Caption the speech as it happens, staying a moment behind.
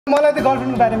मलाई त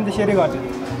गर्लफ्रेन्डको बारेमा त सेयरै गर्छ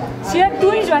सेयर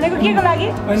टुरिस्ट भनेको के को लागि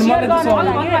सेयर गर्नको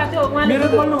लागि मेरो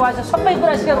बोल्नु भएछ सबै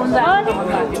कुरा सेयर हुन्छ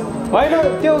होइन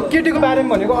त्यो केटीको बारेमा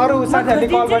भनेको अरू साथीहरूले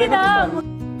कल गरेको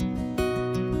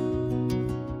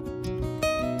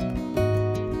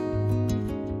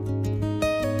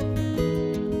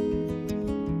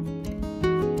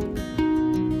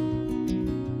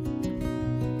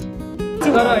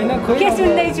तर हैन खोइ के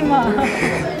सुन्दैछु म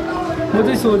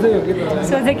चाहिँ सोझै हो कि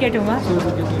सोझै केटोमा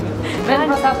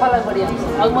साफालाई बढी आउँछ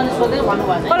अब मैले सोधे भन्नु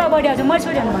भएन कसलाई बढी आउँछ म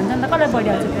छोरी भन्छ नि त कसलाई बढी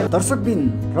आउँछ दर्शकबिन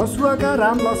रसुवाका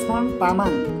राम लक्ष्मण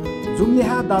तामाङ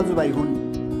जुम्लेहा दाजुभाइ हुन्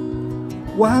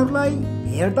उहाँहरूलाई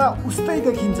हेर्दा उस्तै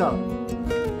देखिन्छ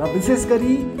र विशेष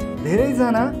गरी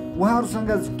धेरैजना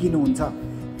उहाँहरूसँग झुकिनुहुन्छ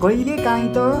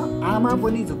कहिलेकाहीँ त आमा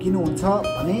पनि झुकिनुहुन्छ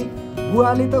भने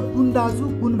बुवाले त कुन दाजु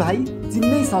कुन भाइ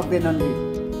चिन्नै सक्दैनन् रे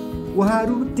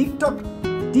उहाँहरू टिकटक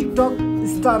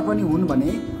स्टार पनि हुन्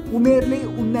भने उमेरले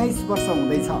 19 वर्ष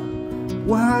हुँदैछ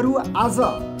उहाँहरू आज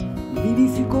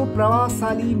बीबीसीको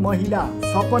प्रभावशाली महिला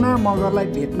सपना मगरलाई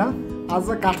भेट्न आज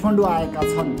काठमाडौँ आएका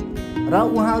छन् र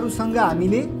उहाँहरूसँग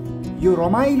हामीले यो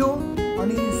रमाइलो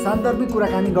अनि सान्दर्भिक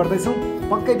कुराकानी गर्दैछौँ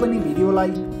पक्कै पनि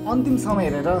भिडियोलाई अन्तिम समय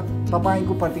हेरेर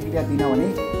तपाईको प्रतिक्रिया दिन भने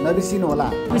नबिर्सिनु होला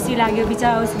खुसी लाग्यो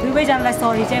बिचारा दुवैजनालाई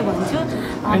सरी चाहिँ भन्छु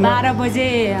 12 बजे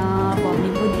भन्ने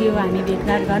बुझ्यो हामी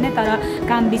भेटघाट गर्ने तर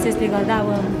काम विशेषले गर्दा अब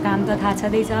काम त थाहा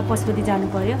छँदैछ पशुपति जानु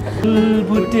पर्यो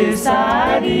बुटे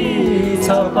साडी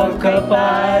छपक्क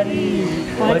पारी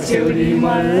पछौरी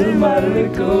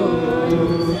मरमरको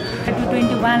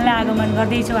 2021 लाई आगमन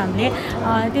गर्दैछौँ हामीले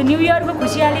त्यो न्यू इयरको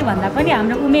खुसियाली भन्दा पनि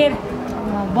हाम्रो उमेर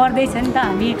बढ्दैछ नि त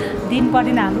हामी दिन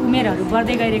प्रतिदिन हाम्रो उमेरहरू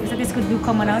बढ्दै गइरहेको छ त्यसको दुःख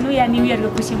मनाउनु या न्यू इयरको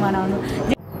खुसी मनाउनु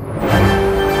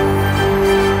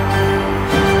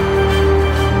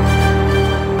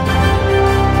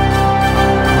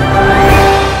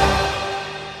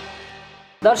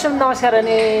दर्शक नमस्कार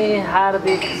अनि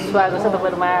हार्दिक स्वागत छ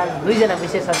तपाईहरुमा दुईजना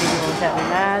विशेष अतिथि हुनुहुन्छ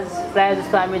हामीमा प्रायः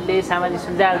जस्तो हामीले सामाजिक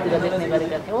सञ्जालतिर देख्ने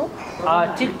गरेका थियौँ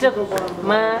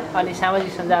टिकटकमा अनि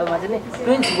सामाजिक सञ्जालमा चाहिँ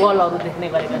ट्विन्स बलहरू देख्ने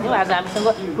गरेका थियौँ आज हामीसँग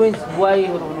ट्विन्स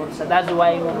बोयहरू हुनुहुन्छ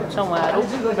दाजुभाइ हुनुहुन्छ उहाँहरू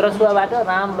रसुवाबाट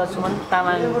राम लक्ष्मण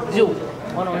तामाङज्यू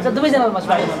हुनुहुन्छ दुवैजनालाई म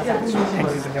स्वागत गर्न चाहन्छु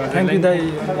थ्याङ्क यू दाइ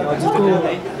हजुरको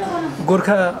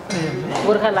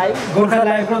गोर्खा लाइभ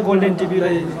र गोल्डन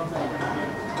टिभीलाई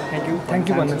थ्याङ्क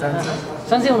यू भन्न चाहन्छु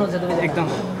सन्चै हुनुहुन्छ दुवैजना एकदम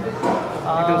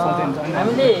सन्चै हुन्छ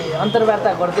हामीले अन्तर्वार्ता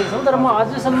गर्दैछौँ तर म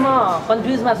अझैसम्म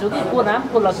कन्फ्युजमा छु कि को राम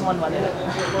को लक्ष्मण भनेर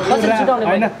कसरी छुटाउने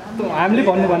होइन हामीले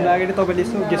भन्नुभन्दा अगाडि तपाईँले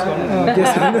यसो गेस गर्नु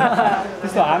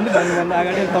त्यस्तो हामीले भन्नुभन्दा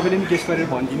अगाडि तपाईँले पनि गेस गरेर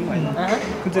भनिदिनु होइन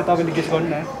कुन चाहिँ तपाईँले गेस गर्नु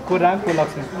न को राम को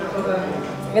लक्ष्मण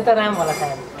यता राम होला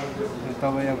सायद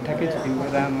तपाईँ अब ठ्याक्कै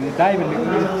छुट्टिनु राम दाइ भनेको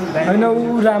होइन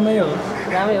ऊ रामै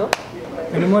हो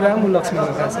अनि म राम लक्ष्मण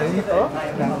खास है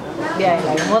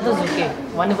म त झुकेँ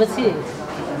भनेपछि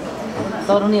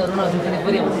तरुणीहरू नझुकिने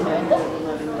पुरै हुन्छ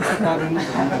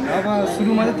अब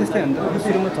सुरुमा चाहिँ त्यस्तै हुन्छ अब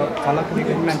सुरुमा छलक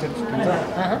मान्छेहरू छुट्टिन्छ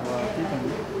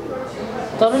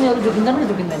तरुणीहरू झुकिन्छन् कि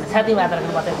झुकिँदैन साथी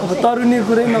मात्राको मात्रै अब तरुणी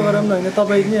कुरै नगरौँ न होइन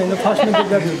तपाईँ पनि होइन फर्स्टमा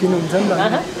देख्दा झुकिनुहुन्छ नि त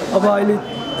अब अहिले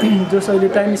जस अहिले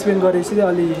टाइम स्पेन्ड गरेपछि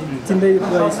अलि चिन्दै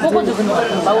गएपछि बाबुआमा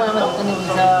झुक्ने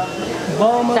हुन्छ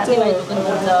बाउमा चाहिँ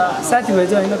साथीभाइ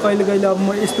चाहिँ होइन कहिले कहिले अब म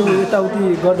यस्तो यताउति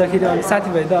गर्दाखेरि अब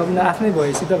साथीभाइ त अब आफ्नै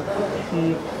भएपछि त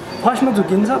फर्स्टमा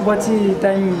झुकिन्छ पछि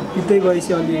टाइम बित्दै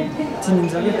गएपछि अलि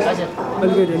चिनिन्छ कि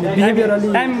अलिकति बिहेभियर अलि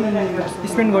टाइम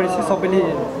स्पेन्ड गरेपछि सबैले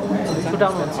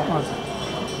छुटाउनुहुन्छ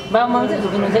बाबुआमा चाहिँ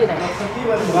झुकिनुहुन्छ कि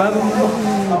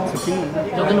बाबुआमा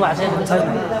झुकिनु भएको छैन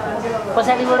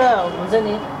पछाडिबाट हुन्छ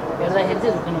नि हेर्दाखेरि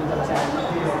चाहिँ झुकिनुहुन्छ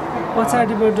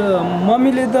पछाडिबाट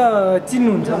मम्मीले त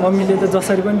चिन्नुहुन्छ मम्मीले त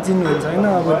जसरी पनि चिन्नुहुन्छ होइन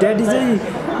अब ड्याडी चाहिँ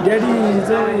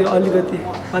अलिकति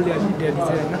ड्याडी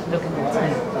चाहिँ होइन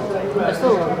जस्तो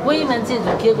कोही मान्छे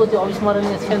झुकिएको त्यो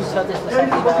अविस्मरणीय क्षण छ त्यस्तो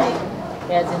साथीभाइ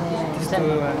या चाहिँ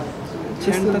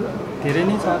धेरै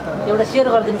नै छ त एउटा सेयर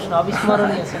गरिदिनुहोस् न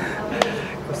अविस्मरणीय क्षण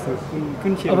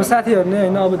अब साथीहरू नै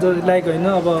होइन अब लाइक होइन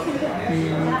अब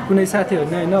कुनै साथीहरू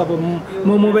नै होइन अब म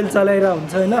मोबाइल चलाएर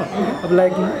हुन्छ होइन अब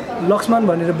लाइक लक्ष्मण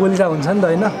भनेर बोलिरहेको हुन्छ नि त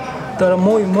होइन तर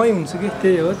मै हुन्छु कि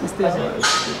त्यही हो त्यस्तै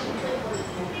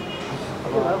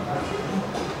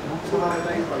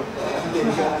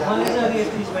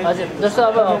हजुर जस्तो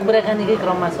अब कुराकानीकै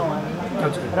क्रममा छौँ हामी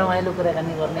रमाइलो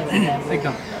कुराकानी गर्ने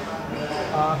एकदम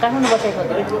काठमाडौँ बसाइ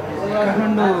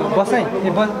काठमाडौँ बसाइ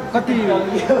कति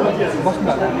बस्नु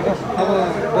भएको भनेको अब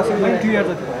बसेको 2 इयर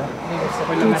जति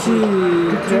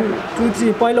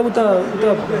भयो पहिला उता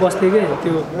बस्थेँ कि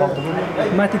त्यो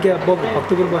माथि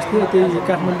भक्तपुर बस्थेँ त्यही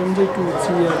काठमाडौँ चाहिँ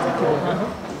 2-3 इयर जति भयो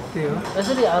त्यही हो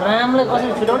यसरी रामलाई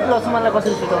कसरी छुटाउने लक्ष्मणलाई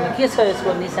कसरी छुटाउने के छ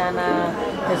यसको निशाना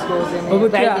यसको अब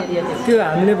त्यो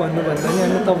हामीले भन्नुभन्दा नि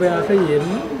होइन तपाईँ आफै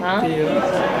हेर्नु त्यही हो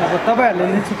अब तपाईँहरूले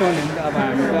नै छुट्याउने नि त अब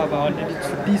हामीको अब अलरेडी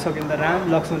छुट्टिसक्यो नि त राम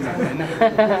लक्ष्मण भन्नु होइन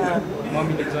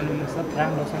मम्मीले जन्मिनु साथ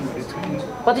राम लक्ष्मण भनेर छुट्टिनु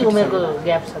कति उमेरको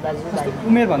ग्याप छ दाजु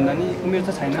उमेर भन्दा नि उमेर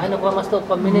चाहिँ छैन होइन कस्तो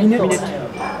मिनेट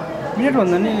मिनेट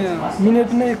भन्दा नि मिनेट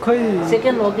नै खोइ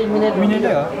सेकेन्ड हो कि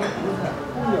मिनेटै हो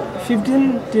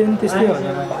 15-10 त्यस्तै हो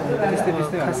त्यस्तै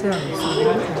खासै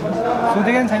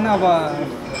सोधेको नि छैन अब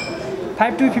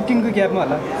 5 to 15 को ग्यापमा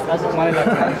होला मलाई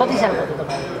लाग्छ कति सालको थियो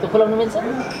तपाईँ त्यो खुलाउनु मिल्छ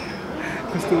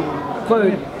कस्तो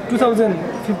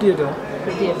 2058 हो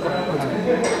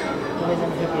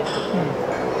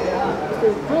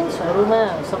 2058 ट्विन्सहरूमा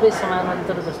सबै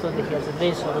समानान्तर जस्तो देखिएको छ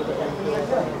ड्रेसहरू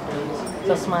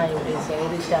चस्मा एउटै छ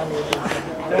रिसाल एउटै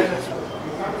छ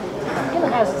किन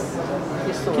खास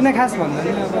त्यस्तो किन खास भन्दा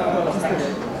नि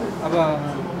अब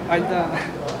अहिले त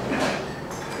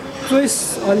चोइस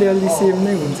अलिअलि सेम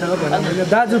नै हुन्छ भन्दैन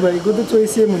दाजुभाइको त चोइस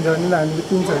सेम हुन्छ भने हामीले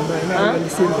किन्छ नि त होइन अलिअलि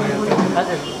सेम भयो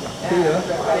त्यही हो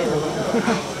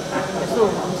यस्तो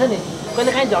हुन्छ नि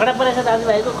कहिले काहीँ झगडा परेको छ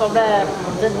दाजुभाइको कपडा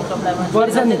हुन्छ नि कपडामा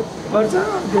पर्छ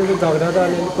त्यो झगडा त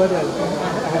अलिअलि परिहाल्छ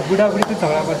अब बुढाबुढी त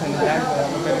झगडा पर्छ नि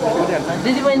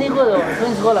दिदीबहिनीको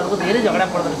ट्विन्स गर्लहरूको धेरै झगडा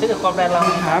पर्दो रहेछ क्या कपडा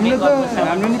लाउनु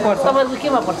हाम्रो नि पर्छ तपाईँहरूको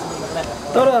केमा पर्छ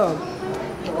तर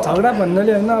झगडा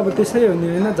भन्नाले होइन अब त्यसै हो नि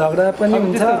होइन झगडा पनि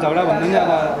हुन्छ झगडा भन्दा नि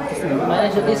अब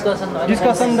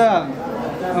डिस्कसन र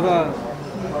अब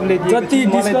उसले जति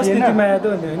डिस्कस त्यति माया त हो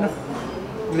नि होइन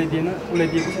उसले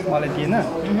दिएपछि मलाई दिएन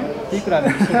त्यही कुराहरू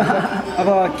अब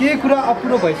के कुरा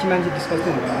अपुरो भएपछि मान्छे डिस्कस त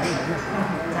हुँदैन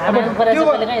अब त्यो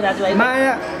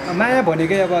माया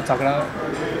भनेकै अब झगडा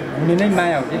हुने नै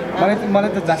माया हो कि मलाई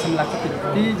त जहाँसम्म लाग्छ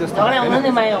त्यही जस्तो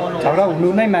झगडा हुनु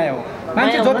नै माया हो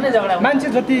मान्छे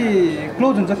जति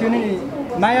क्लोज हुन्छ त्यो नै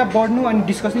माया बढ्नु अनि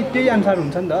डिस्कस नि त्यही अनुसार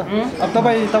हुन्छ नि त अब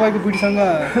तपाईँको बुढीसँग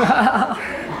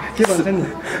के भन्छ नि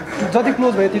जति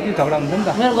क्लोज भयो त्यति झगडा हुन्छ नि त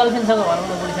मेरो गर्लफ्रेन्डसँग भनौँ न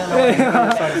बुढीसँग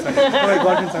तपाईँ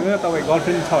गर्लफ्रेन्डसँग तपाईँ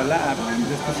गर्लफ्रेन्ड छ होला अब हामी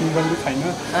जस्तो सिङ्गल चाहिँ छैन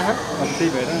अब त्यही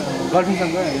भएर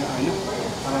गर्लफ्रेन्डसँग होइन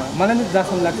मलाई नि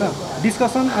जहाँसम्म लाग्छ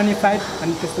डिस्कसन अनि फाइट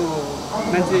अनि त्यस्तो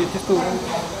मान्छे त्यस्तो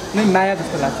नै माया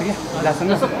जस्तो लाग्छ कि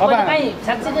जहाँसम्म अब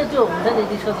साँच्चै त्यो हुन्छ नि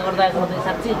डिस्कस गर्दा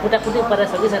साँच्चै कुटाकुटी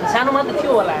परेछ कि सानोमा त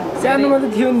थियो होला सानोमा त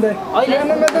थियो नि त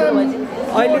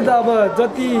अहिले त अब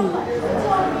जति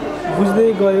बुझ्दै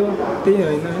गयो त्यही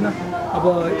होइन अब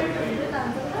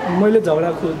मैले झगडा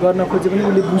गर्न खोजे पनि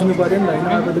उसले बुझ्नु पऱ्यो नि त होइन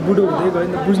अब त बुढो हुँदै गयो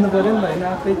नि त बुझ्नु पऱ्यो नि त होइन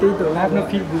आफै त्यही त हो आफ्नो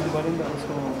फिल बुझ्नु पऱ्यो नि त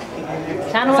उसको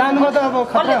सानोमा त अब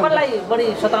बढी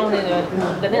सताउने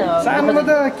सानोमा त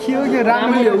के हो कि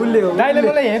राम्रो उसले हो दाइले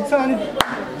मलाई हेप्छ अनि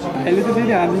भाइले त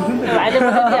फेरि हालिदिन्छ नि त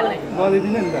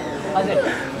बजाइदिनु नि त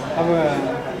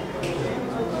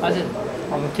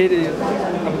अब के अरे अब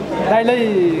दाइलाई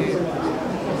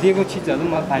दिएको चिजहरू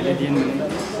मलाई भाइले दिएन भने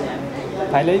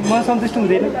भाइलाई म सन्तुष्ट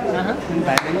हुँदैन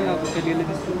भाइले नै अब केटीले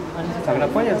त्यस्तो झगडा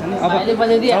परिहाल्छ नि अब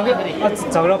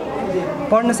झगडा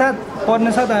पर्न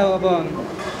साथ अब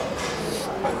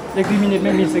 1-2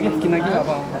 मिनटमै मिल्छ कि किनकि अब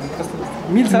कस्तो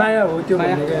मिल्छ माया हो त्यो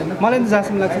माया मलाई त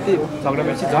जहाँसम्म लाग्छ त्यही हो झगडा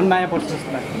भएपछि झन् माया पर्छ जस्तो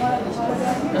लाग्छ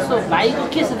जस्तो भाइको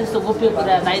के छ त्यस्तो गोप्य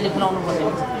कुरा दाइले पुऱ्याउनु पर्ने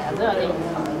हुन्छ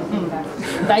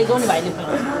दाइको पनि भाइले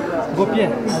गोप्य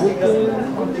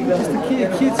त्यस्तो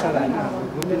के छ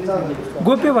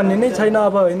गोप्य भन्ने नै छैन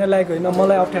अब होइन लाइक होइन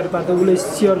मलाई अप्ठ्यारो पार्दा उसले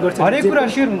सेयर गर्छ हरेक कुरा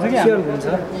सेयर हुन्छ कि सेयर हुन्छ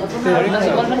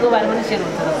गर्लफ्रेन्डको बारेमा पनि सेयर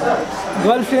हुन्छ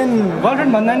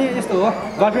गर्लफ्रेन्ड भन्दा नि यस्तो हो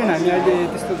गर्लफ्रेन्ड हामी अहिले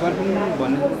त्यस्तो गर्लफ्रेन्ड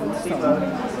भन्ने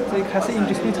चाहिँ खासै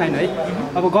इन्ट्रेस्ट नै छैन है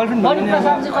अब गर्लफ्रेन्ड भन्ने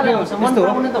यस्तो हो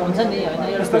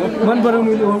मन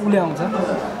पराउने उसले आउँछ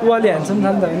उहाँले ह्यान्डसम छ नि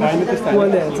त होइन उहाँले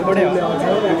ह्यान्डसम आउँछ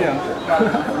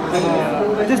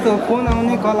त्यस्तो फोन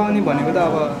आउने कल आउने भनेको त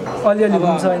अब अलिअलि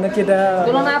हुन्छ होइन केटा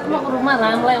तुलनात्मक रूपमा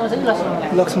रामलाई आउँछ कि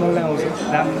लक्ष्मणलाई आउँछ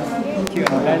राम के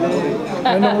भन्नु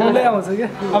होइन उसलाई आउँछ क्या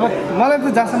अब मलाई त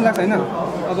जहाँसम्म लाग्छ होइन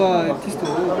अब त्यस्तो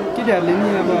हो केटीहरूले नि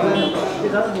अब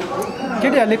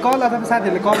केटीहरूले कल अथवा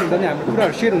साथीहरूले कल हुँदा नि हाम्रो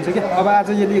कुराहरू सेयर हुन्छ क्या अब आज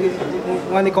यसले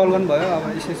उहाँले कल गर्नुभयो अब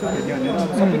यसो भेट्यो भने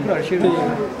सबै कुराहरू सेयर हुन्छ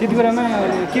त्यति बेलामा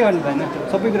के गर्नु त होइन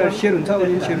सबै कुराहरू सेयर हुन्छ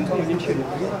उसले सेयर हुन्छ उसले सेयर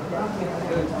हुन्छ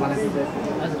मलाई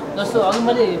जस्तो अघि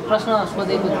मैले प्रश्न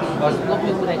सोधेको थिएँ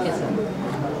गोप्य कुरा के छ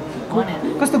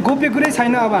कस्तो गोप्य कुरै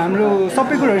छैन अब हाम्रो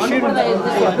सबै कुराहरू सेयर हुन्छ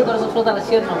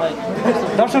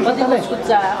दर्शक श्रोताले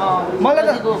मलाई त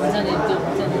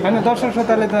होइन दर्शक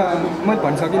श्रोताले त मैले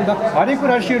भनिसकेँ नि त हरेक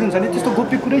कुराहरू सेयर हुन्छ नि त्यस्तो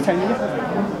गोप्य कुरै छैन क्या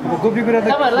अब गोप्य कुरा त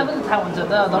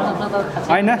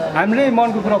होइन हाम्रै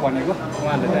मनको कुरा भनेको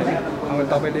उहाँले त होइन अब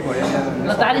तपाईँले भयो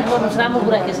तारिफ गर्नुहोस् राम्रो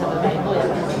कुरा के छ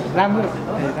राम्रो त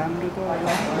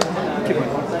के के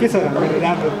भन्नु के छ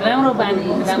राम्रो राम्रो बानी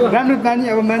राम्रो बानी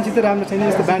अब मान्छे त राम्रो छैन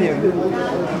यस्तो बानीहरू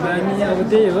बानी अब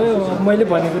त्यही हो मैले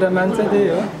भनेको कुरा मान्छ त्यही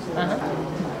हो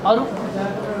अरू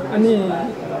अनि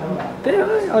त्यही हो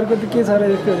अर्को त के छ र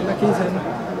यस्तो होइन केही छैन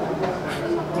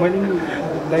मैले पनि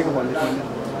दाइको भन्दैछु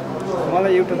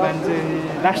मलाई एउटा बानी चाहिँ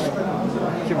लास्ट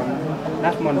के भन्नु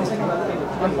लास्ट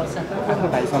मनपर्छ आफ्नो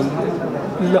भाइ सम्झिनु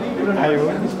ल भाइ हो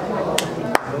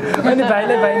अनि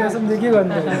भाइलाई भाइ नसम्झे के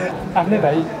गर्नु आफ्नै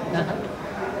भाइ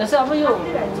जस्तै अब यो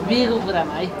बिहेको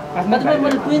कुरामा है कतिपय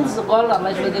मैले ट्विन्स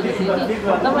गर्लहरूलाई सोधेको थिएँ कि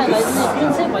तपाईँहरूलाई चाहिँ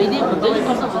ट्विन्सै भइदियो हुन्थ्यो कि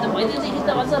कस्तो हुन्थ्यो भइदिएदेखि त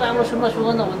अझ राम्रो सुन्न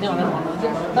सुगन्ध हुन्थ्यो भनेर भन्नुहुन्थ्यो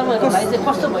तपाईँहरूलाई चाहिँ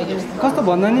कस्तो भइदियो कस्तो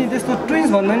भन्दा नि त्यस्तो ट्विन्स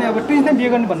भन्दा नि अब ट्विन्स नै बिहे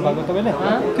गर्नु भन्नुभएको तपाईँले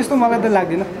त्यस्तो मलाई त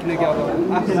लाग्दैन किनकि अब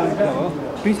आफ्नो मन हो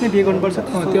ट्विन्स नै बिहे गर्नुपर्छ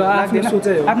त्यो आफ्नो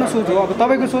सोचै हो आफ्नो सोच हो अब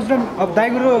तपाईँको सोच र अब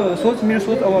दाइको सोच मेरो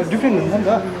सोच अब डिफ्रेन्ट हुन्छ नि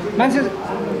त मान्छे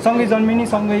सँगै जन्मिने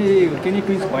सँगै हुर्किने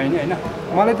ट्विन्स भयो नि होइन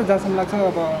मलाई त जहाँसम्म लाग्छ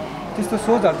अब त्यस्तो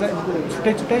सोचहरू चाहिँ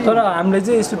छुट्टै छुट्टै तर हामीले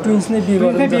चाहिँ यस्तो ट्विन्स नै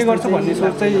बिहे गर्छ भन्ने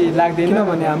सोच चाहिँ लाग्दैन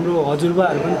किनभने हाम्रो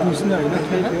हजुरबाहरू पनि ट्विन्स नै होइन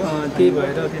त्यही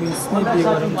भएर ट्विन्स नै बिहे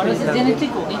गरौँ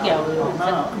जेनेटिक हो कि क्या हो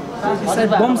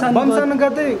सायद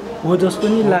वंशानुगतै हो जस्तो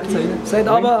नि लाग्छ होइन सायद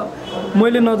अब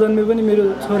मैले नजन्मे पनि मेरो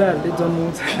छोराहरूले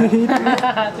जन्माउँछ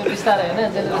त्यो बिस्तारै होइन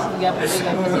जेनेरेसन ग्याप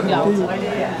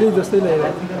त्यही जस्तै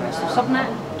लागिरहेको सपना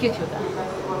के थियो त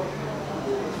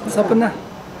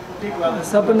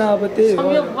सपना अब त्यही हो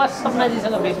संयोगवश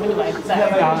सपनाजीसँग भेट पनि भएको छ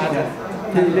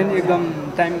त्यसले नि एकदम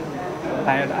टाइम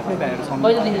भाइहरू आफ्नै भाइहरू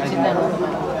कहिलेदेखि चिन्ता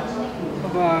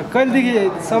अब कहिलेदेखि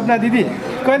सपना दिदी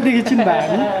कहिलेदेखि चिन्नु भयो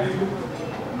हामी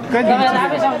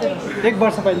कहिलेदेखि 1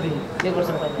 वर्ष पहिलेदेखि 1 वर्ष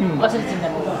पहिले कसरी चिन्ता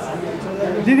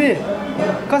दिदी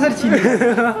कसरी चिन्नु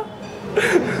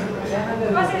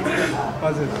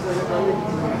हजुर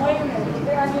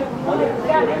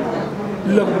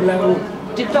ल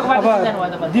टिकटकबाट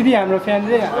अब दिदी हाम्रो फ्यान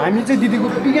चाहिँ हामी चाहिँ दिदीको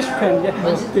बिगेस्ट फ्यान क्या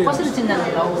कसरी चिन्ता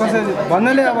कसरी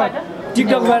भन्नाले अब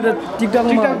टिकटक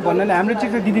भन्नाले हाम्रो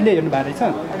टिकटक दिदीले हेर्नु भएको रहेछ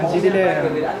दिदीले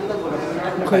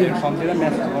खै सम्झेर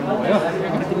म्यासेज गर्नुभयो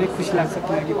त्यतिले खुसी लाग्छ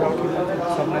किनकि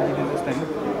सपना दिदी जस्तै होइन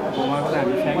उहाँको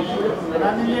हामी फ्यान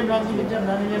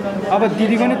अब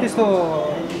दिदीको नै त्यस्तो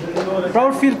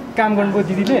प्राउड फिल काम गर्नुभयो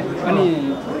दिदीले अनि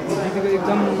दिदीको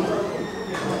एकदम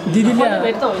दिदीले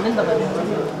भेट त होइन नि तपाईँ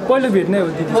पहिलो भेट नै हो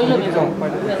दिदी 1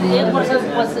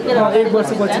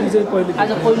 वर्षपछि चाहिँ पहिलो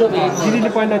आज पहिलो भेट दिदीले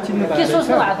पहिला चिन्नु के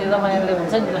सोच्नु भएको थियो तपाईँहरूले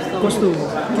हुन्छ नि जस्तो कस्तो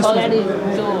अगाडि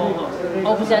त्यो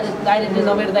औपचारिक डाइरेक्टली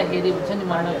नभेट्दाखेरि हुन्छ नि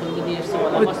मनमा दिदी यस्तो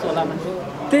होला कस्तो होला भन्ने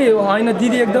त्यही हो होइन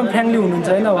दिदी एकदम फ्यामिली हुनुहुन्छ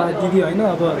होइन उहाँ दिदी होइन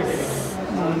अब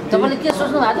तपाईँले के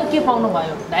सोच्नु भएको थियो के पाउनु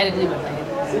भयो डाइरेक्टली भेट्दाखेरि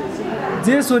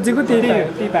जे सोचेको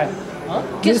त्यही पायो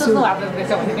के सोच्नु भएको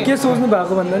थियो के सोच्नु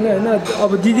भएको भन्दा नि होइन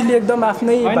अब दिदीले एकदम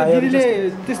आफ्नै दिदीले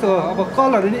त्यस्तो अब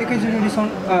कलहरू नि एकैचोटि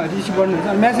रिसिभ गर्नुहुन्छ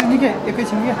म्यासेज नि के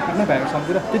एकैछिन क्या आफ्नै भाइहरू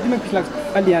सम्झेर त्यतिमै खुसी लाग्छ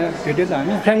अहिले यहाँ भेट्यो त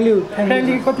हामी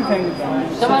फ्यामिली कति फ्यामिली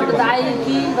तपाईँहरूको दाइ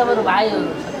कि तपाईँहरू भाइहरू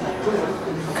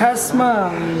खासमा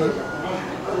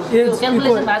एज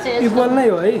इक्वल नै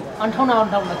हो है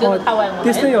 58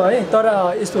 त्यस्तै हो है तर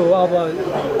यस्तो हो अब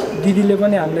दिदीले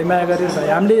पनि हामीले माया गरेर भाइ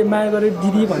हामीले माया गरेर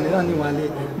दिदी भनेर अनि उहाँले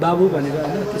बाबु भनेर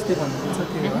होइन त्यस्तै भन्नुहुन्छ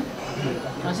त्यही हो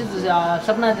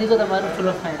सपना दिदीको तपाईँहरू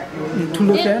ठुलो फ्यान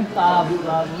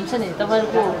हुन्छ नि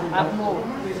तपाईँहरूको आफ्नो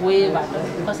वेबाट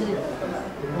कसरी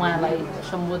उहाँलाई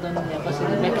सम्बोधन या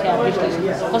कसरी व्याख्या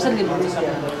कसरी दिनुहुन्छ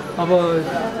अब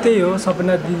त्यही हो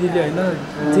सपना दिदीले होइन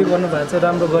जे गर्नुभएको छ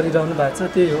राम्रो गरिरहनु भएको छ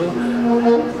त्यही हो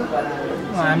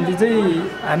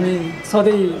हामी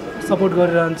सधैँ सपोर्ट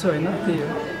गरिरहन्छु होइन त्यही हो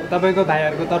तपाईँको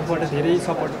भाइहरूको तर्फबाट धेरै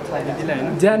सपोर्ट छ दिदीलाई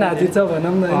होइन ज्यान हाजिर छ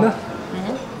भनौँ न होइन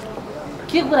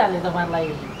के कुराले तपाईँलाई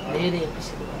धेरै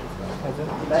खुसी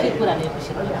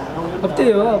अब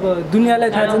त्यही हो अब दुनियाँलाई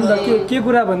थाहा छ नि त के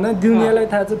कुरा भन्दा दुनियाँलाई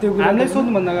थाहा छ त्यो कुरा हामीलाई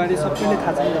सोध्नुभन्दा अगाडि सबैले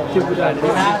थाहा छ त्यो कुराहरू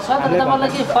तपाईँलाई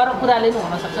के फरक कुराले पनि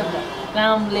हुनसक्छ नि त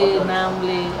कामले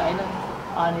नामले होइन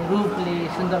अनि रूपले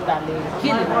सुन्दरताले के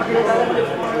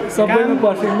सबैमा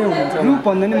पर्फेक्ट नै हुन्छ रूप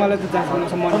भन्दा नि मलाई त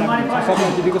जहाँसम्म मन लाग्छ सपना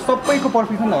दिदीको सबैको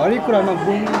पर्फेक्ट नि हरेक कुरामा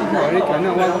बोल्नुदेखि हरेक होइन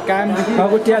उहाँको कामदेखि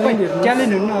उहाँको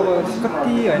ट्यालेन्टहरू नि अब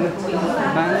कति होइन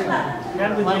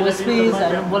स्पेस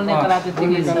बोल्ने कला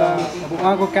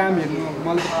उहाँको काम हेर्नु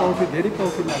मलाई त पर्फेक्ट धेरै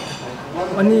पर्फेक्ट लाग्छ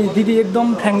अनि दिदी एकदम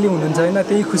फ्यामिली हुनुहुन्छ होइन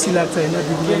त्यही खुसी लाग्छ होइन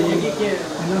दिदीले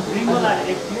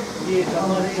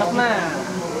सपना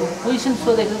क्वेसन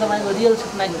सोधेको तपाईँको रियल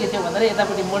सपना के थियो भन्दा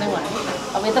यतापट्टि मोड्यौँ हामी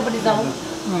अब यतापट्टि जाउँ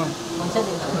हुन्छ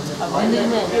नि अब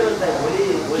जिन्दगीमा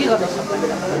के गर्ने सपना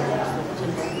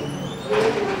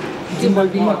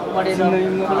जिन्दगीमा पढेर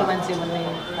ठुलो मान्छे भन्ने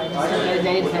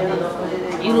जाहिर खाने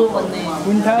हिरो भन्ने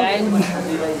कुन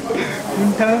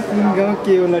गाउँ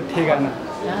के होला ठेगाना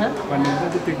भन्ने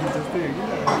हुन्छ त्यो गीत जस्तै हो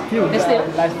कि के त्यस्तै हो।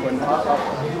 हुन्छ लाइफ भन्नु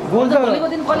गोल त भोलिको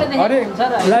दिन कसले देखेको हुन्छ र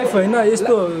लाइफ होइन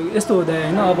यस्तो हुँदा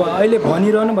होइन अब अहिले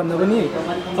भनिरहनु भन्दा पनि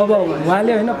अब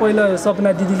उहाँले होइन पहिला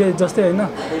सपना दिदीले जस्तै होइन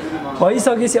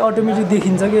भइसकेपछि अटोमेटिक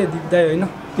देखिन्छ कि दाइ होइन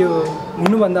त्यो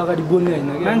हुनुभन्दा अगाडि बोल्ने होइन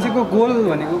कि मान्छेको गोल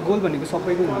भनेको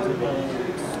सबैको हुन्छ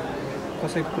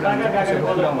कसैको कुरा हुन्छ कसैको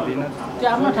कुरा हुँदैन त्यो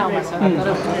आफ्नो ठाउँमा छ तर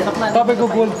सपना तपाईँको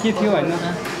गोल के थियो होइन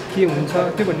के हुन्छ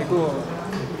त्यो भनेको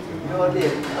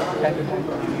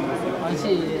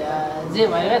भनेपछि जे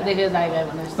भयो देखेर दाइ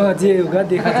भन्नु जस्तो जे होगा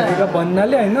देखा जाएगा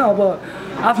भन्नाले होइन अब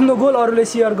आफ्नो गोल अरूले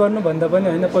सेयर गर्नुभन्दा पनि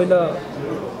होइन पहिला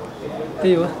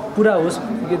त्यही हो पुरा होस्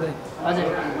के दाइ हजुर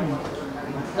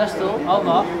जस्तो अब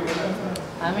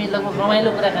हामी लगभग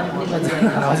रमाइलो कुराकानी पनि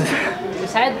गरिरहेको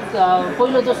सायद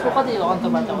पहिलो दोस्रो कति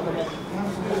अन्तर्वार्ता हो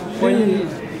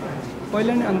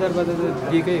पहिला नै अन्तर्वार्ता त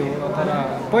दिएकै हो तर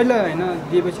पहिला होइन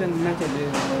दिएपछि मान्छेहरूले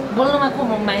बोल्नुमा को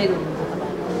माहिर हुनुहुन्छ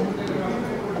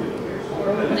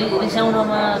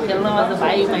रिसाउनमा खेल्नमा त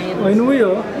भाइ माहिर होइन उयो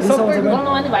हो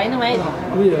बोल्नुमा नि भाइ नै माहिर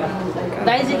उयो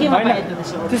दाइ चाहिँ केमा माहिर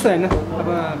त्यस्तो होइन अब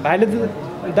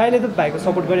दाइले त भाइको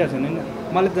सपोर्ट गरिरहेको छ होइन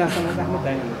मलाई जहाँसम्म आफ्नो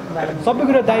दाइ सबै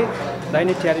कुरा दाइ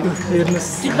नै ट्यारी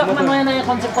हेर्नुहोस् टिकटकमा नयाँ नयाँ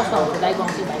कन्सेप्ट कस्तो हुन्छ दाइको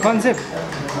कन्सेप्ट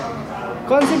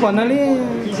भन्नाले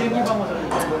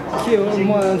के हो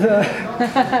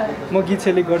म गीत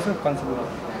सेलेक्ट गर्छु कन्सेप्ट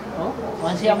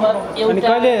भनेपछि अब अनि एउटा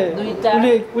कहिले दुईटा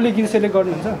उसले गीत सेलेक्ट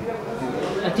गर्नुहुन्छ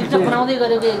टिकटक बनाउँदै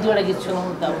गरेको एक दुईवटा गीत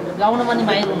सुनाउनु त गाउनमा नि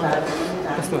माहिर हुनुहुन्छ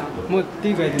त्यस्तो म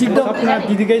त्यही गएँ सपना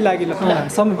दिदीकै लागि ल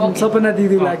सपना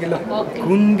दिदी लाग्यो ल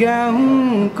कुन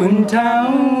गाउँ कुन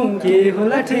ठाउँ के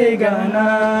होला ठेगाना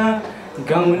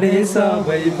गाउँले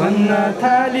सबै भन्न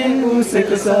थाले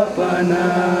उसको सपना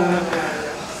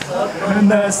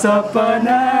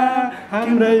सपना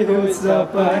हाम्रै हो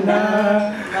सपना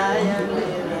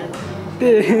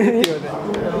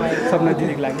सपना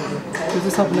दिदीको लागि त्यो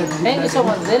चाहिँ सपना दिदी थ्याङ्क यू सो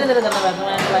मच धेरै धेरै धन्यवाद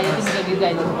तपाईँको लागि यति मिठो गीत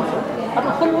गाइदिनु अब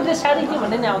फुलबुटे साडी के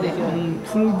भन्ने नि आउँदै थियो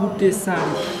फुलबुटे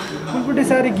साडी फुलबुटे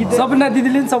साडी गीत सपना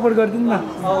दिदीले पनि सपोर्ट गरिदिनु न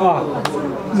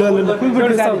ल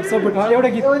फुलबुटे सपोर्ट एउटा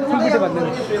गीत फुलबुटे भन्दैन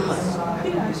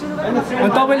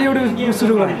तपाईँले एउटा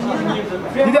सुरु गर्नु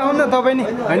दिदी आउनु न तपाईँ नि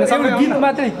होइन सबै गीत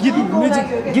मात्रै गीत म्युजिक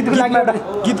गीतको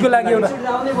लागि एउटा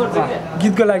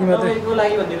गीतको लागि मात्रै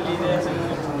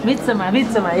बिचमा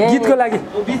गीतको लागि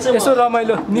यसो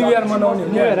रमाइलो न्यु इयर मनाउने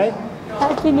न्यु इयर है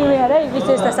ह्याप्पी न्यु इयर है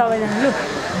विशेष त सबैजना लु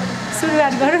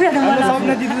सुरुवात गरौँ न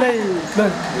सपना दिदीलाई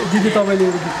दिदी तपाईँले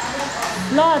एउटा गीत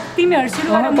ल तिमीहरू सुरु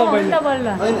गर म त बोल्न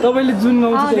तपाईँले जुन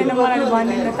गाउँछ आउँदैन मलाई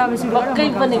भन्दैन तपाईँ सुरु गर पक्कै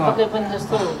पनि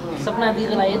जस्तो सपना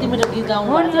दिदीको लागि यति मिठो गीत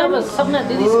गाउनु अब सपना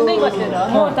दिदी सुनै बसेर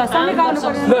म त सँगै गाउनु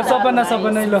पर्यो ल सपना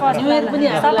ल न्यु इयर पनि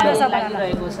हामीलाई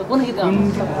लागिरहेको छ कुन गीत गाउनु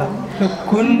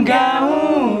कुन गाउँ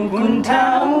कुन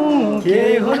ठाउँ के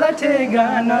होला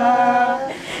ठेगाना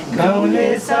गाउँले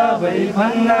सबै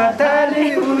भन्न थाले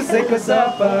उसको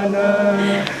सपना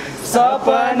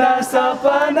सपना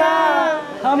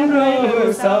हाम्रो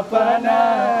सपना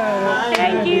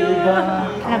थ्याङ्क यू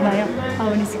भयो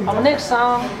अब नेक्स्ट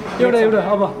सङ एउटा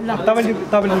अब तपाईँले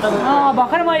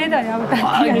भर्खर मैले त अब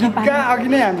कहाँ अघि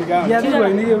नै हामी गाउँ यादै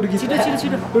भएन कि एउटा गीत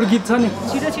एउटा गीत छ नि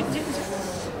छिटो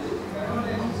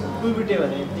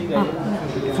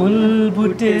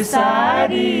फुलबुटे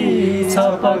साडी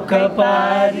छपक्क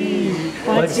पारी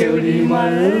पछ्यौरी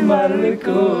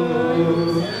मलमलको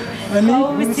अनि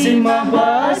खुसीमा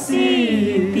बसी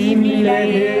तिमीलाई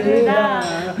हेर्दा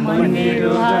मन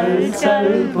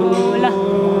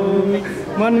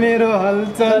मेरो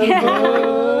हलचल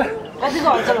कतिको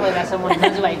हलचल भइरहेछ मन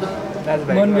दाजुभाइको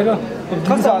मन मेरो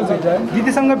कस्तो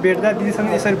दिदीसँग भेट्दा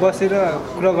दिदीसँग यसरी बसेर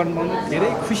कुरा गर्नु पाउनु धेरै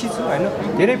खुसी छु होइन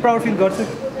धेरै प्राउड फिल गर्छु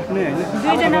आफ्नै होइन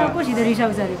दुईजना कोसित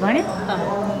रिसाउँछ अरे भने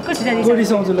कोसित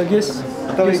रिसाउँछ ल गेस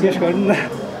तपाईँ गेस गर्नु न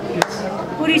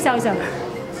रिसाउँछ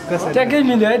ठ्याक्कै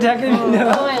मिल्यो है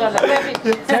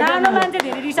सानो मान्छे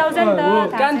धेरै रिसाउँछ नि त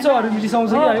कान्छोहरू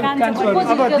रिसाउँछ कि कान्छोहरू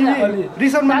अब दिदी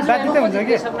रिसाउनमा बाध्यता हुन्छ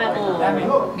कि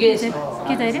सपनाको गेस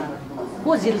के चाहिँ अरे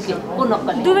को झिल्के को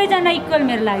नक्कली दुवैजना इक्वल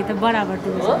मेरो लागि त बराबर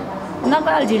दुवै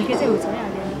नक्कल झिल्के चाहिँ हुन्छ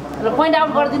र पोइन्ट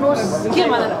आउट गरिदिनुहोस् के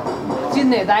भनेर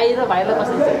चिन्ने दाइ र भाइलाई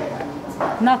कसरी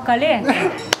नक्कले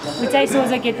ऊ चाहिँ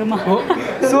सोझो केटो म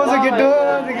सोझो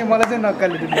केटोदेखि मलाई चाहिँ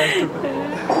नक्कली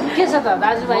के छ त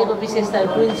दाजुभाइको विशेषता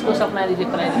ट्विन्सको सपना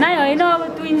रिलेक्ट नै होइन अब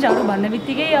ट्विन्सहरू भन्ने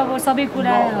बित्तिकै अब सबै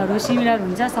कुराहरू सिमिलर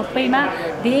हुन्छ सबैमा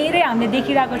धेरै हामीले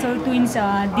देखिरहेको छौँ ट्विन्स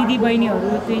दिदी बहिनीहरू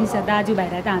ट्विन्स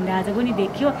दाजुभाइलाई त हामीले आज पनि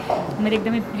देख्यो मेरो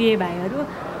एकदमै प्रिय भाइहरू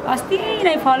अस्ति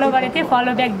नै फलो गरेको थिएँ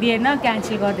फलो ब्याक दिएन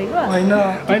क्यान्सल गरिदिएको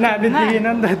होइन हामीले दिएन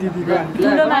नि त दिदीको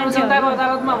ठुलो मान्छे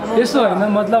यस्तो होइन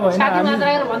मतलब होइन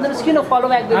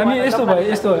हामी यस्तो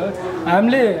भयो यस्तो हो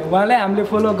हामीले उहाँलाई हामीले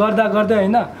फलो गर्दा गर्दै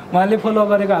होइन उहाँले फलो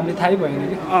गरेको हामीले थाहै भएन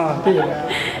कि त्यही हो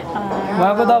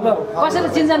उहाँको त अब कसरी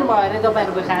चिन्जान भयो अरे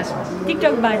तपाईँहरूको खास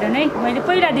टिकटकबाट नै मैले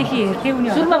पहिलादेखि हेर्थेँ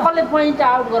उनीहरू सुरुमा कसले पोइन्ट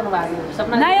आउट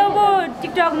गर्नुभएको नै अब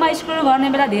टिकटकमा स्क्रोल गर्ने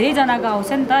बेला धेरैजनाको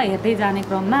आउँछ नि त हेर्दै जाने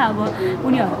क्रममा अब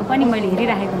उनीहरूको पनि मैले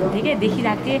हेरिराखेको हुन्थेँ कि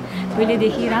देखिरहेको थिएँ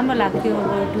पहिलेदेखि राम्रो लाग्थ्यो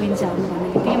अब ट्विन्सहरू भन्ने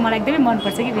बित्तिकै मलाई एकदमै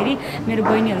मनपर्छ कि फेरि मेरो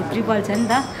बहिनीहरू ट्रिपल छ नि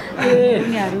त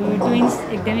उनीहरू ट्विन्स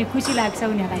एकदमै खुसी लाग्छ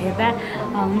उनीहरूलाई हेर्दा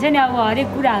हुन्छ नि अब हरेक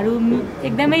कुराहरू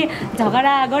एकदमै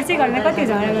झगडा गर्छै गर्दैन कति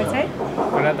झगडा गर्छ है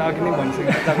होला त अघि नै भनिसकेँ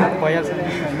भइहाल्छ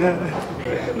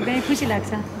एकदमै खुसी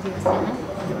लाग्छ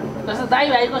जस्तो दाइ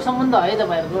भाइको सम्बन्ध है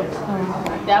तपाईँहरूको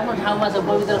त्यो आफ्नो ठाउँमा छ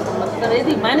पवित्र सम्बन्ध तर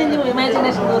यदि मानिलिउँ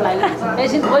इमेजिनेसनको लागि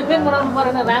एकछिन बोयफ्रेन्ड बनाउनु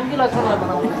परेन राम कि लक्ष्मणलाई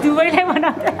बनाउनु दुवैलाई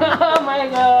बनाउँछ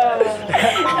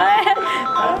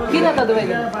किन त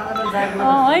दुवैले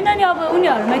होइन नि अब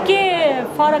उनीहरूमा के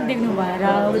फरक देख्नु भएर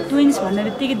अब ट्विन्स भन्ने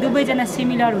बित्तिकै दुवैजना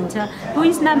सिमिलर हुन्छ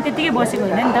ट्विन्स नाम त्यत्तिकै बसेको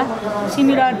होइन नि त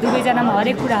सिमिलर दुवैजनामा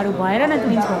हरेक कुराहरू भएर न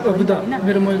ट्विन्स भएको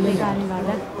होइन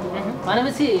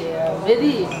भनेपछि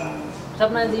यदि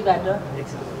सपनाजीबाट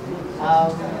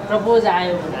प्रपोज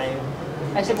आयो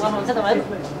एक्सेप्ट गर्नुहुन्छ तपाईँहरू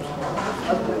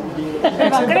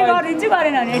गरिदिन्छु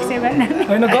गरेन भने एक्सेप्ट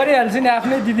होइन गरिहाल्छु नि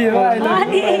आफ्नै दिदी हो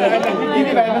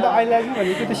दिदी भाइमा त अहिले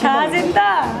भनेको त थाहा छ नि त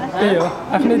त्यही हो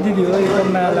आफ्नै दिदी हो एकदम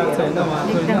माया लाग्छ होइन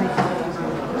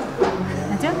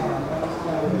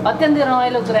अत्यन्तै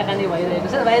रमाइलो कुराकानी भइरहेको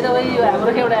छ भाइ तपाईँ यो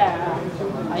हाम्रो एउटा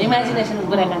इमेजिनेसनको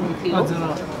कुराकानी थियो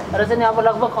र चाहिँ अब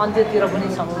लगभग अन्त्यतिर पनि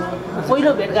छौँ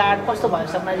पहिलो भेटघाट कस्तो भयो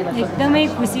सपनाजीलाई एकदमै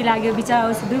खुसी लाग्यो बिचरा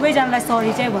दुवैजनालाई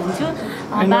सरी चाहिँ भन्छु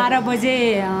 12 बजे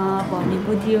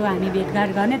भनेको थियो हामी भेटघाट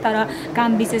गर्ने तर काम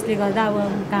विशेषले गर्दा अब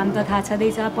काम त थाहा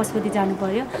छँदैछ पशुपति जानु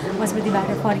पर्यो पशुपतिबाट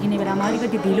फर्किने बेलामा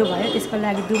अलिकति ढिलो भयो त्यसको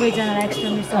लागि दुवैजनालाई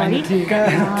एक्सट्रिमली सरी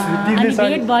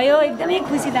भेट भयो एकदमै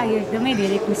खुसी लाग्यो एकदमै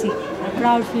धेरै खुसी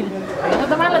प्राउड फिल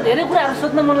तपाईँलाई धेरै कुराहरू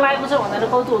सोध्न मन लागेको छ भनेर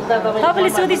कौतुहलता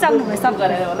तपाईँले सोधिसक्नुभयो सब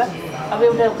गरेर होला अब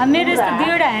एउटा मेरो यस्तो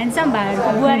दुईवटा ह्यान्डसम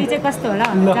भाइहरूको बुहारी चाहिँ कस्तो होला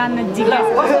जान्न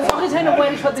जिज्ञासा छैन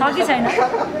छ कि छैन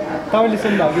तपाईँले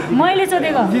सोध्नु मैले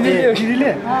सोधेको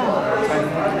दिदीले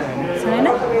छैन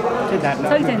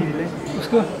छैन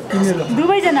उसको तिमीहरू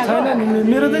दुवैजना छैन नि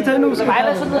मेरो चाहिँ छैन उसको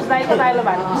भाइलाई सोध्नुहोस् दाइको दाइलो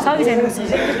भाइ सकी छैन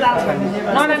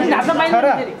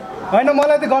होइन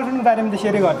मलाई त गर्लफ्रेन्डको बारेमा त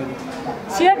सेयरै गरिदिनु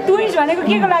सेयर ट्विन्स भनेको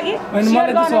के को लागि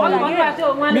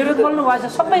मेरो बोल्नु भएछ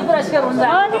सबै कुरा सेयर हुन्छ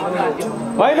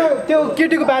होइन त्यो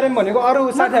केटीको बारेमा भनेको अरू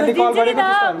साथीहरूले कल गरेको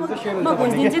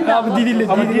अब दिदीले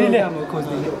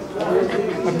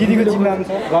दिदीको जिम्मेवारी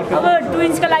छ अब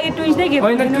ट्विन्सको लागि ट्विन्स नै गिफ्ट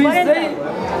दिनु पर्यो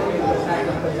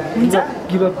हुन्छ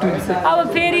अब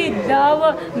फेरि अब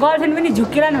गर्लफ्रेन्ड पनि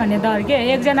झुक्केलान् भन्ने डर के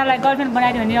एकजनालाई गर्लफ्रेन्ड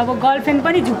बनाइदियो भने अब गर्लफ्रेन्ड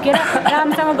पनि झुक्केर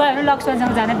रामसँग गयो भने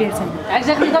लक्ष्मणसँग जान भेट्छ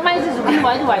एक्ज्याक्टली तपाईँ चाहिँ झुक्किनु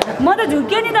भयो भाइ म त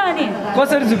झुक्यो नि त अनि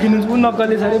कसरी झुकिनु ऊ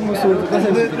नक्कली छ अरे म सोध्छु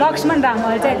कसरी लक्ष्मण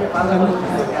रामहल चाहिँ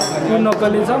ऊ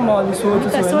नक्कली छ म अलि सोध्छु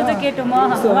सोझो केटो म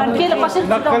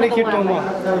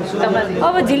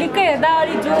अब झिलिक्कै हेर्दा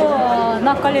अलि जो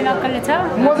नक्कली छ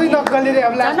म चाहिँ नक्कली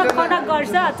खडक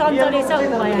गर्छ चञ्चले छ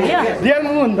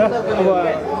भयो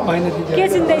होइन के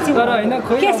सुन्दैछु तर होइन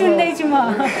के सुन्दैछु म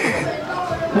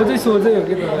चाहिँ सोझै हो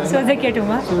कि सोझै केटो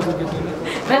म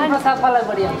प्रेम प्रस्ताव कसलाई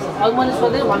बढी आउँछ अब मैले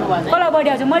सोधेँ भन्नुभयो कसलाई बढी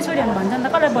आउँछ मैले सोधेँ भने भन्छ नि त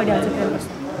कसलाई बढी आउँछ प्रेम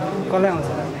प्रस्ताव कसलाई आउँछ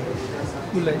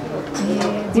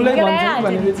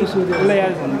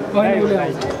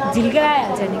झिल्केर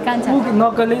आइहाल्छ नि कान्छ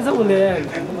नक्कली छ उसले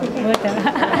हो त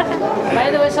बाइ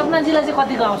द वे सपनाजीलाई चाहिँ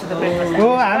कतिको आउँछ त प्रेम प्रस्ताव हो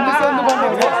हामीले सोध्नुपर्ने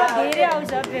हो धेरै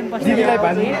आउँछ प्रेम प्रस्ताव दिदीलाई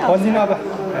भन्दिनँ अब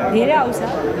धेरै आउँछ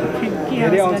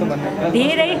धेरै आउँछ भन्ने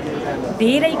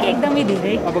धेरै के एकदमै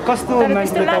धेरै अब कस्तो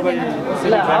मान्छे तपाईँ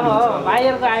ल अब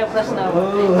भाइहरूको आयो प्रश्न अब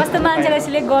कस्तो मान्छेलाई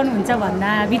सिलेक्ट गर्नुहुन्छ भन्दा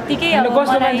बित्तिकै अब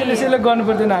कस्तो मान्छेले सेलेक्ट गर्नु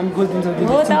पर्दैन हामी खोजिदिन्छौँ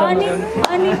हो त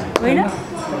अनि होइन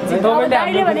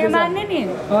तपाईँले भनेको मान्ने नि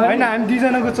होइन हामी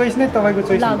दुईजनाको चोइस नै तपाईँको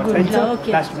चोइस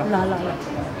ओके ल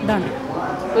डन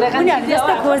उनीहरू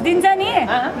जस्तो खोजिदिन्छ नि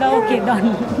ल ओके डन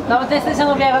अब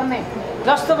त्यस्तैसँग बिहा गर्ने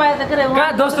जस्तो पाए त के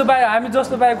जस्तो पायो हामी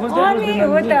जस्तो पायो खोज्दै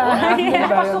हो त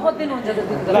कस्तो खोजिदिनुहुन्छ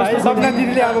त ल सपना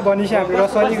दिदीले अब भनेपछि हामी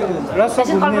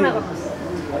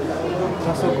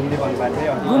रसो घुम्ने भन्नुभएको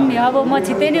थियो घुम्ने अब म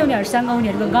छिट्टै नै उनीहरूसँग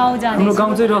उनीहरूको गाउँ जाने हाम्रो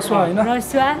गाउँ चाहिँ रसुवा होइन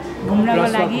रसुवा घुम्नको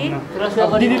लागि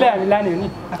दिदीले हामी लाने हो नि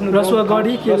आफ्नो रसुवा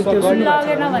गढी के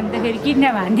लगेन भने त फेरि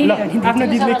किड्न्याप हान्दिने आफ्नो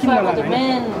दिदीले किन लगाएको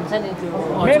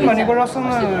मेन भनेको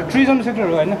रसोमा टुरिज्म सेक्टर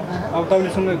हो होइन अब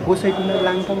तपाईँले सुन्नु गोसाइकुण्ड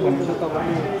लाङटाङ भनेको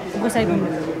तपाईँ गोसाइकुण्ड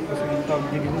त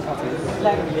दिदी पनि थाहा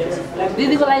छैन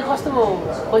दिदीको लागि कस्तो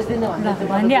खोजिदिनु भन्दा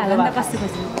भनिहाल नि त कस्तो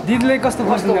खोज्नु दिदीले कस्तो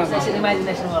खोज्नु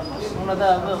इमेजिनेसन गर्नुहोस् हुन त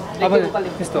अब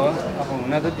त्यस्तो हो अब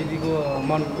हुन त दिदीको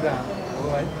मनको कुरा हो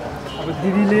है अब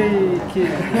दिदीले के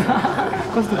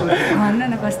कस्तो खोज्नु भन्न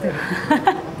न कस्तो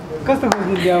कस्तो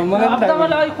खोज्नु ल्याउ मलाई अब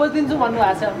तपाईँले अघि खोजिदिन्छु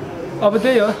भन्नुभएको छ अब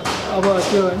त्यही हो अब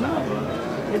त्यो होइन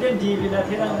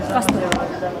कस्तो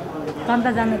कन्ता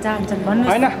जान चाहन्छन् भन्नु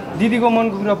होइन दिदीको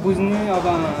मनको कुरा बुझ्ने अब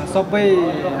सबै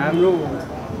हाम्रो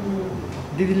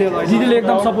दिदीले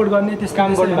एकदम सपोर्ट गर्ने त्यस्तो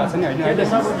काम गर्नुभएको छ नि होइन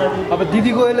अब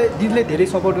दिदीले धेरै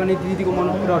सपोर्ट गर्ने दिदीको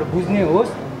मनको कुराहरू बुझ्ने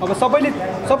होस् अब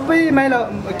सबै माइला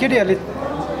केटीहरूले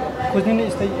खोज्ने नै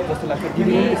यस्तै जस्तो लाग्छ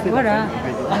दिदीले पनि यस्तै हो र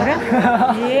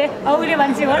ए औले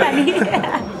मान्छे हो नि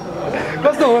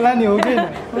कस्तो होला नि हो कि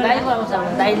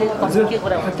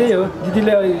त्यही हो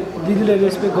दिदीले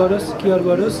रेस्पेक्ट गरोस् केयर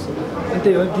गरोस् अनि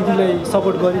त्यही हो दिदीलाई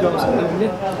सपोर्ट गरिरहोस् दिदीले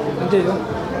अनि त्यही हो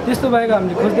त्यस्तो बाहेक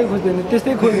हामीले खोज्दैन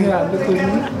त्यस्तै खोज्ने हामीले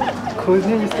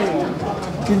खोज्ने यस्तै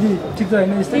दिदी ठिक छ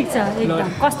होइन यस्तै ठिक छ एकदम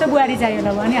कस्तो बुहारी चाहियो ल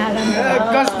भनिहाल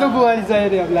कस्तो बुहारी चाहियो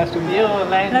रे अब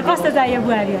लास्टमा कस्तो चाहियो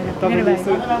बुहारीहरू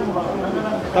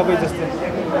तपाईँ जस्तो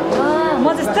म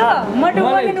जस्तो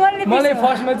मलाई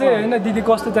फर्स्टमा चाहिँ होइन दिदी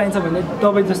कस्तो चाहिन्छ भने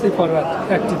तपाईँ जस्तै फरवार्ड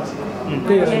एक्टिभ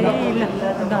त्यही हो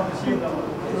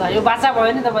ल यो बाचा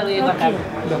भयो नि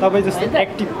तपाईँको तपाईँ जस्तो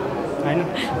एक्टिभ होइन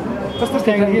कस्तो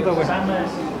थियो कि तपाईँ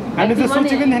हामी त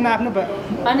सोचेको नि थिएन आफ्नो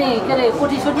अनि के अरे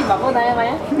कोठी भएको नयाँ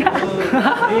माया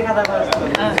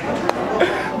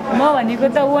म भनेको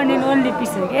त वान एन्ड ओन्ली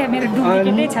पिस हो क्या मेरो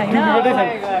डुप्लिकेटै छैन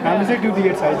हाम्रो चाहिँ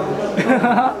डुप्लिकेट छैन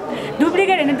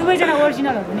डुप्लिकेट होइन दुवैजना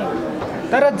ओरिजिनल हो नि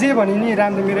तर जे भने नि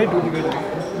राम्रो मेरै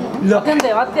डुप्लिकेट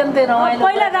अत्यन्तै रमाइलो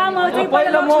पहिला राम आउँछ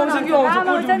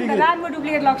रामको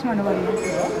डुप्लिकेट लक्ष्मण हो भन्नु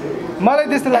मलाई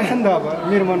त्यस्तो लाग्छ नि त अब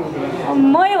मेरो मनको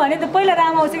मैले भने त पहिला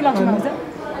राम आउँछ कि लक्ष्मण आउँछ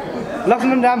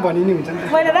लक्ष्मण राम भनि नि हुन्छ नि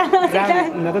पहिला राम आउँछ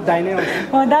न त दाइ नै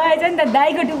आउँछ दाइ चाहिँ नि त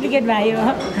दाइको डुप्लिकेट भाइ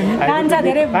हो कान्छा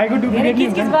धेरै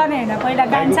किचकिच गर्ने होइन पहिला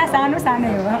कान्छा सानो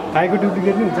सानै हो भाइको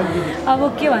डुप्लिकेट नै हुन्छ नि अब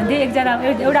के भन्थे एकजना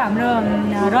एउटा हाम्रो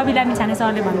रवि लामी छाने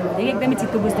सरले भन्नुभयो कि एकदमै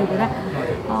चित्त बुझ्दो कुरा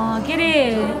के अरे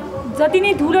जति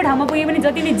नै ठुलो ठाउँमा पुगे पनि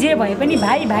जति नै जे भए पनि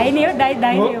भाइ नै हो दाइ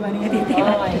नै हो भनेको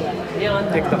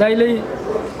थियो दाइले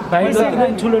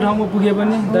ठुलो ठाउँमा पुगे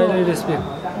पनि दाइलाई रेस्पेक्ट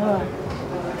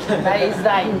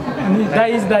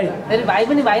दाइ इज दाइ फेरि भाइ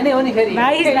पनि भाइ नै हो नि फेरि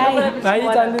भाइ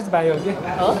चालिस भाइ हो कि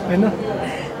होइन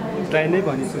दाइ नै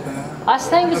भनिछु त हस्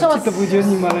थ्याङ्क यू सो मच बुझ्यो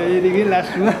नि मलाई यतिकै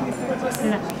लास्टमा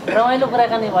रमाइलो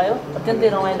कुराकानी भयो अत्यन्तै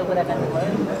रमाइलो कुराकानी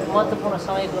भयो महत्त्वपूर्ण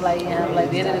समयको लागि यहाँहरूलाई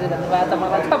धेरै धेरै धन्यवाद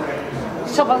तपाईँलाई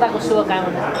सफलताको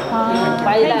शुभकामना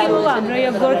हाम्रो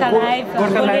यो गोर्खा लाइभ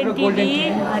गोल्डन टिभी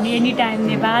अनि एनी टाइम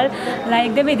नेपाललाई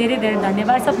एकदमै धेरै धेरै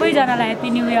धन्यवाद सबैजनालाई ह्याप्पी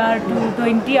न्यू इयर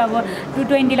 2020 अब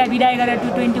 220लाई बिदाय गरेर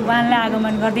 221लाई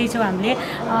आगमन गर्दैछौँ हामीले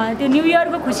त्यो न्यू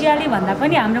इयरको खुसियाली भन्दा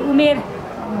पनि हाम्रो उमेर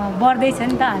बढ्दैछ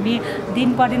नि त हामी दिन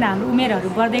प्रतिदिन हाम्रो उमेरहरू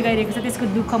बढ्दै गइरहेको छ त्यसको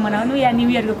दुःख मनाउनु या न्यू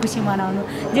इयरको खुसी मनाउनु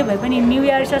जे भए पनि न्यू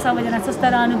इयर छ सबैजना स्वस्थ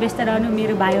रहनु व्यस्त रहनु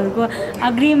मेरो भाइहरूको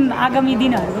आगामी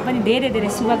दिनहरूको पनि धेरै धेरै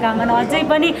शुभकामना अझै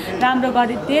पनि राम्रो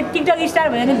गर्दै त्यो टिकटक स्टार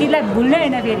भयो भने दिदीलाई भुल्नै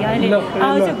होइन फेरि अहिले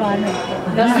आउँछु घरमा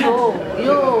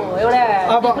यो एउटा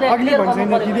अब अघि भन्छ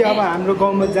नि दिदी अब हाम्रो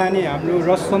गाउँमा जाने हाम्रो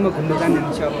रससम्म घुम्न जाने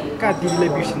हुन्छ अब कहाँ दिदीलाई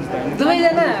बिर्सिन्छ त होइन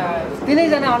दुवैजना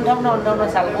तिनैजना 58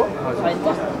 सालको होइन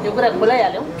यो कुरा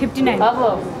खुलाइहाल्यो 59 अब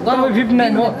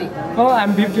 59 हो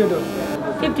हामी 58 हो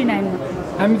 59 हो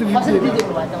हामी त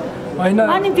 58 होइन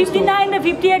अनि 59 र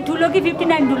 58 ठुलो कि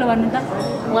 59 ठुलो भन्नु त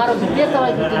उहाँहरू 58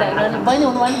 तपाईँ 59 अनि बहिनी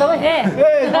हुनु भयो नि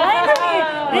तपाईँ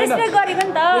रेस्पेक्ट गरेको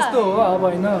नि त यस्तो हो अब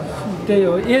होइन त्यही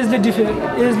हो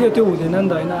एजले त्यो हुँदैन नि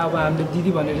त होइन अब हामीले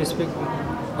दिदी भनेर रेस्पेक्ट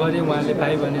गरे उहाँले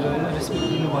भाइ भनेर होइन रेस्पेक्ट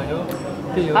दिनुभयो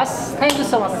त्यही हो हस् thank you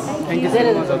so much thank you so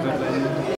much हजुरलाई